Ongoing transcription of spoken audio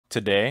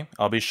Today,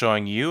 I'll be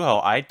showing you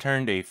how I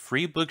turned a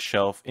free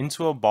bookshelf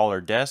into a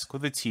baller desk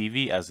with a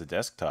TV as the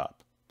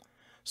desktop.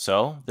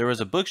 So, there was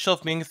a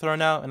bookshelf being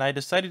thrown out and I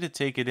decided to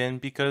take it in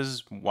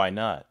because why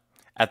not?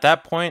 At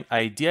that point,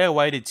 I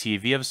DIY'd a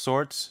TV of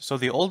sorts, so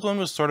the old one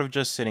was sort of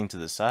just sitting to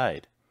the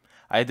side.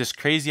 I had this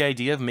crazy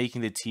idea of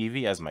making the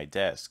TV as my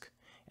desk.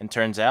 And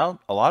turns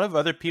out, a lot of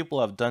other people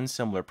have done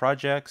similar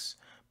projects,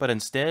 but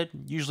instead,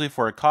 usually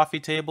for a coffee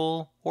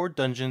table or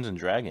Dungeons and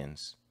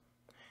Dragons.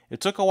 It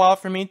took a while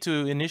for me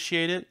to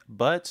initiate it,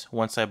 but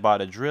once I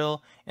bought a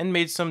drill and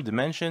made some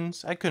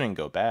dimensions, I couldn't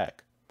go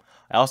back.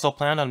 I also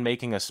planned on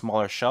making a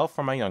smaller shelf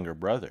for my younger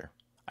brother.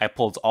 I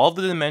pulled all of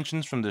the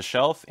dimensions from the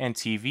shelf and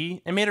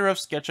TV and made a rough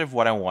sketch of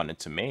what I wanted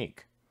to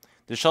make.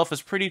 The shelf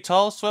is pretty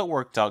tall, so it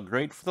worked out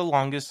great for the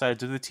longest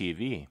sides of the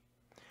TV.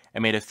 I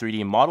made a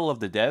 3D model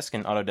of the desk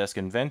in Autodesk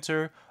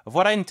Inventor of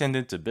what I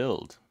intended to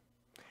build.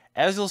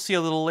 As you'll see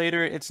a little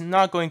later, it's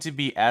not going to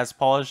be as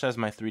polished as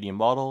my 3D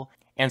model,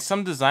 and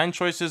some design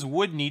choices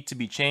would need to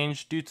be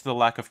changed due to the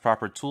lack of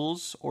proper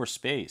tools or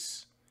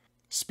space.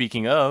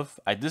 Speaking of,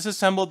 I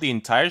disassembled the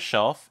entire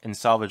shelf and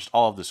salvaged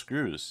all of the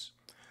screws.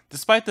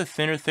 Despite the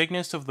thinner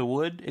thickness of the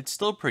wood, it's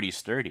still pretty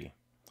sturdy.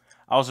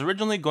 I was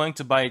originally going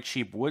to buy a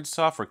cheap wood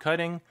saw for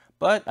cutting,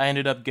 but I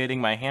ended up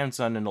getting my hands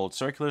on an old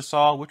circular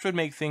saw which would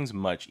make things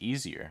much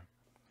easier.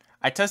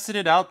 I tested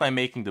it out by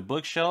making the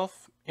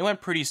bookshelf. It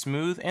went pretty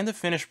smooth and the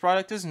finished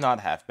product is not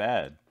half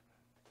bad.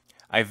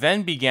 I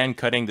then began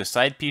cutting the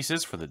side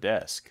pieces for the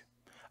desk.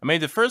 I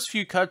made the first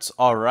few cuts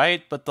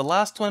alright, but the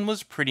last one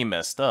was pretty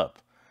messed up.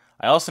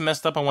 I also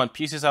messed up on what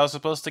pieces I was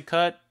supposed to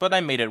cut, but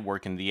I made it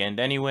work in the end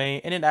anyway,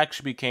 and it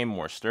actually became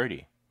more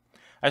sturdy.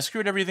 I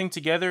screwed everything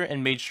together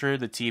and made sure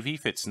the TV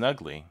fit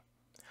snugly.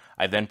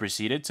 I then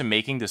proceeded to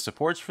making the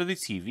supports for the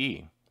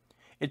TV.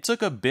 It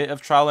took a bit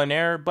of trial and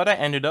error, but I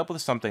ended up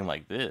with something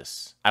like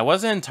this. I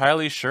wasn't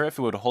entirely sure if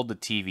it would hold the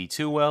TV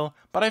too well,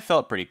 but I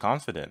felt pretty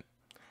confident.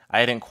 I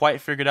hadn't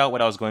quite figured out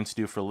what I was going to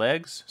do for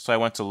legs, so I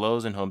went to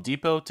Lowe's and Home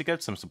Depot to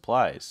get some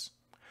supplies.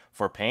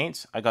 For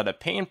paint, I got a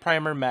paint and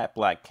primer matte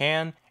black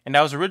can, and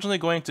I was originally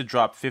going to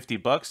drop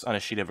 $50 on a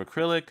sheet of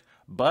acrylic,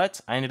 but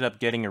I ended up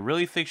getting a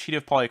really thick sheet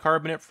of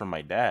polycarbonate from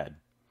my dad.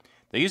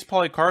 They used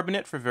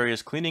polycarbonate for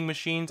various cleaning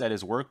machines at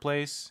his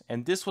workplace,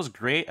 and this was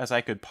great as I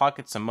could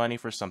pocket some money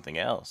for something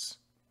else.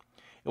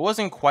 It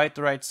wasn't quite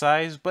the right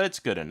size, but it's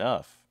good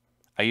enough.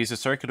 I used a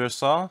circular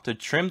saw to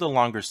trim the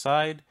longer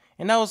side,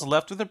 and I was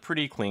left with a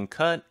pretty clean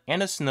cut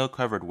and a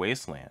snow-covered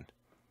wasteland.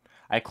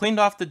 I cleaned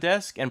off the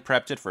desk and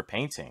prepped it for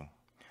painting.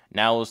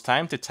 Now it was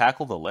time to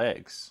tackle the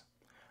legs.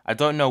 I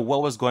don't know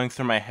what was going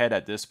through my head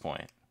at this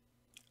point.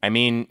 I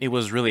mean, it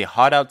was really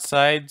hot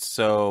outside,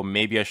 so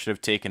maybe I should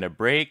have taken a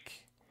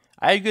break.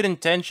 I had good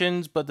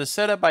intentions, but the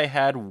setup I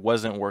had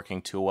wasn't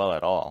working too well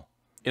at all.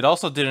 It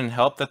also didn't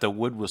help that the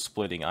wood was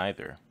splitting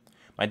either.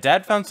 My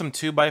dad found some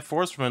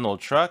 2x4s from an old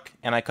truck,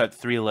 and I cut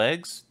 3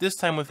 legs, this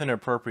time with an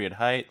appropriate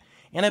height,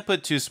 and I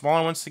put 2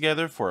 smaller ones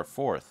together for a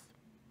 4th.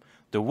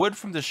 The wood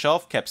from the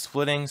shelf kept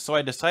splitting, so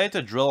I decided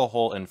to drill a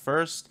hole in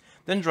first,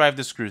 then drive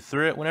the screw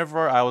through it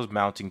whenever I was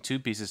mounting 2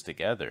 pieces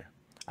together.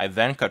 I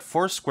then cut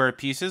 4 square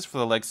pieces for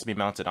the legs to be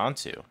mounted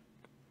onto.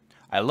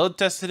 I load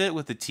tested it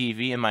with the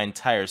TV and my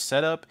entire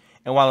setup,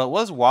 and while it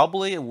was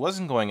wobbly, it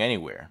wasn't going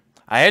anywhere.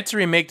 I had to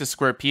remake the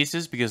square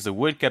pieces because the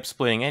wood kept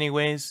splitting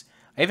anyways.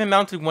 I even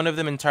mounted one of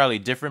them entirely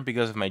different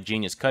because of my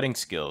genius cutting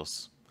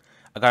skills.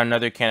 I got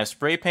another can of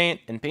spray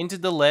paint and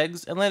painted the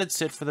legs and let it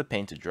sit for the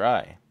paint to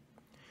dry.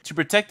 To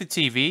protect the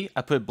TV,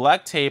 I put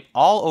black tape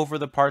all over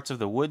the parts of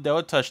the wood that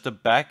would touch the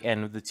back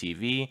end of the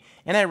TV,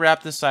 and I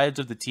wrapped the sides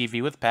of the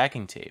TV with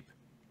packing tape.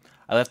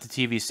 I left the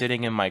TV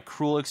sitting in my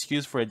cruel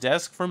excuse for a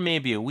desk for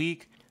maybe a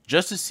week,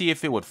 just to see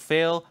if it would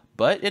fail,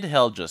 but it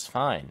held just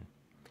fine.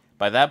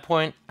 By that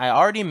point, I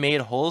already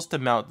made holes to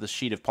mount the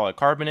sheet of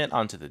polycarbonate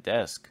onto the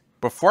desk.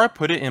 Before I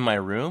put it in my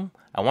room,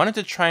 I wanted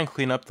to try and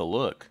clean up the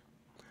look.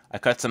 I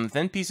cut some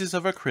thin pieces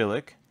of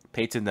acrylic,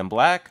 painted them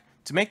black,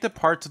 to make the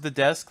parts of the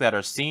desk that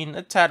are seen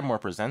a tad more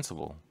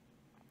presentable.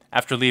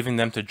 After leaving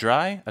them to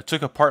dry, I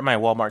took apart my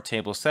Walmart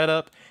table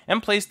setup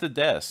and placed the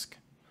desk.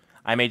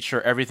 I made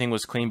sure everything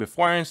was clean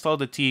before I installed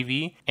the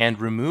TV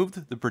and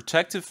removed the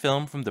protective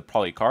film from the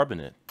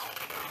polycarbonate.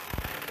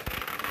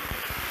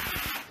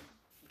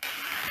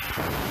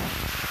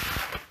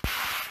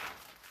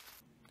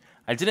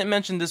 I didn't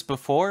mention this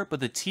before, but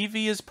the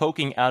TV is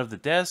poking out of the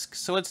desk,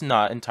 so it's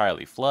not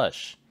entirely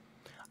flush.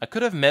 I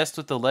could have messed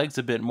with the legs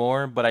a bit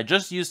more, but I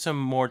just used some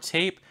more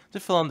tape to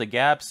fill in the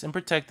gaps and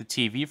protect the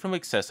TV from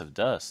excessive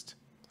dust.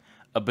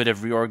 A bit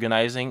of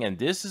reorganizing and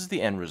this is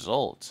the end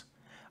result.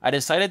 I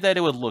decided that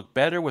it would look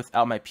better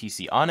without my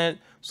PC on it,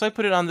 so I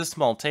put it on this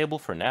small table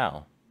for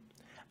now.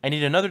 I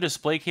need another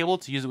display cable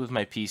to use it with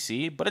my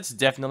PC, but it's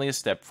definitely a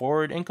step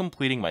forward in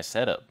completing my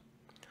setup.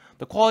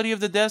 The quality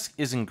of the desk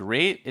isn't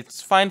great,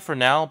 it's fine for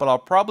now, but I'll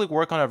probably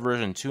work on a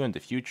version 2 in the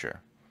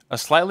future. A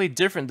slightly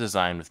different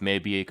design with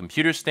maybe a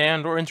computer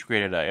stand or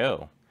integrated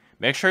I/O.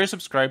 Make sure you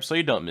subscribe so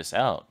you don't miss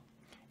out.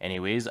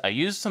 Anyways, I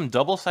used some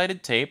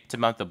double-sided tape to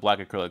mount the black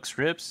acrylic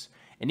strips,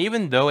 and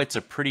even though it's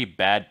a pretty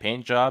bad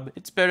paint job,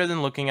 it's better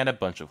than looking at a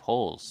bunch of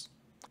holes.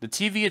 The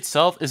TV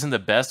itself isn't the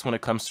best when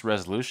it comes to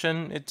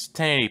resolution, it's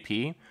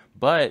 1080p,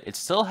 but it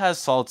still has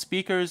solid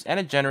speakers and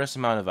a generous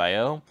amount of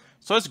I/O,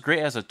 so it's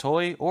great as a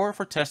toy or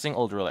for testing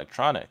older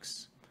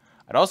electronics.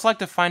 I'd also like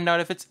to find out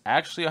if it's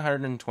actually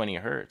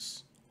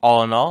 120Hz.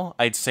 All in all,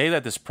 I'd say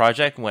that this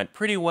project went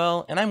pretty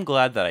well, and I'm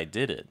glad that I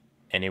did it.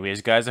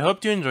 Anyways guys, I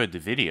hope you enjoyed the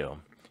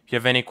video. If you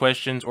have any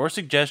questions or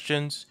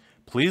suggestions,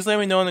 please let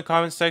me know in the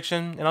comments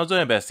section, and I'll do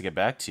my best to get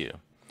back to you.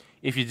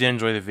 If you did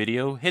enjoy the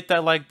video, hit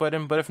that like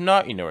button, but if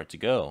not, you know where to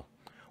go.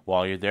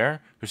 While you're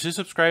there, consider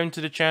subscribing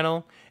to the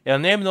channel,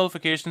 and enable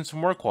notifications for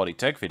more quality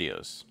tech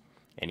videos.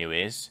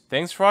 Anyways,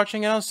 thanks for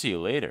watching, and I'll see you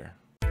later.